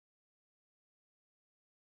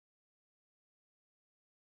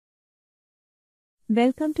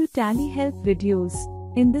Welcome to Tally Help Videos.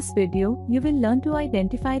 In this video, you will learn to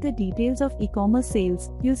identify the details of e-commerce sales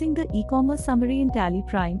using the e-commerce summary in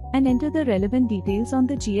TallyPrime and enter the relevant details on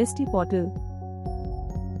the GST portal.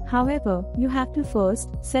 However, you have to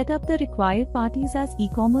first set up the required parties as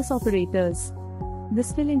e-commerce operators.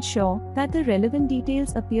 This will ensure that the relevant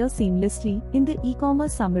details appear seamlessly in the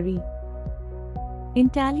e-commerce summary. In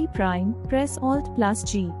TallyPrime, press Alt plus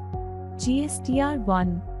G.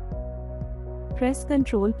 GSTR1. Press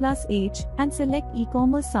Ctrl plus H and select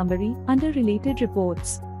e-commerce summary under related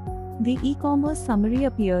reports. The e-commerce summary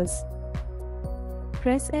appears.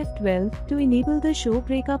 Press F12 to enable the show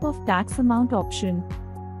breakup of tax amount option.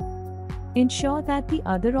 Ensure that the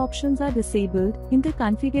other options are disabled in the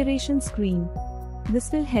configuration screen.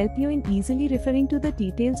 This will help you in easily referring to the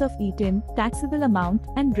details of ETIN, taxable amount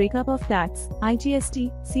and breakup of tax,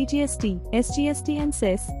 IGST, CGST, SGST and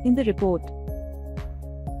cess in the report.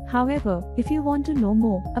 However, if you want to know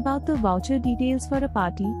more about the voucher details for a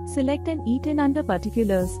party, select an ETIN under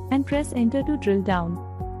Particulars and press Enter to drill down.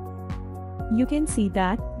 You can see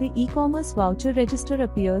that the e-commerce voucher register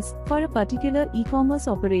appears for a particular e-commerce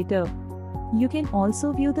operator. You can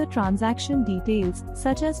also view the transaction details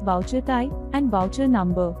such as voucher type and voucher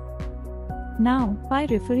number. Now, by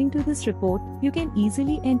referring to this report, you can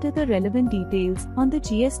easily enter the relevant details on the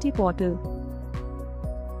GST portal.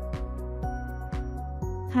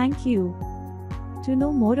 Thank you. To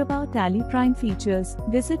know more about TallyPrime features,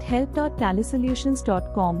 visit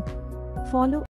help.tallysolutions.com. Follow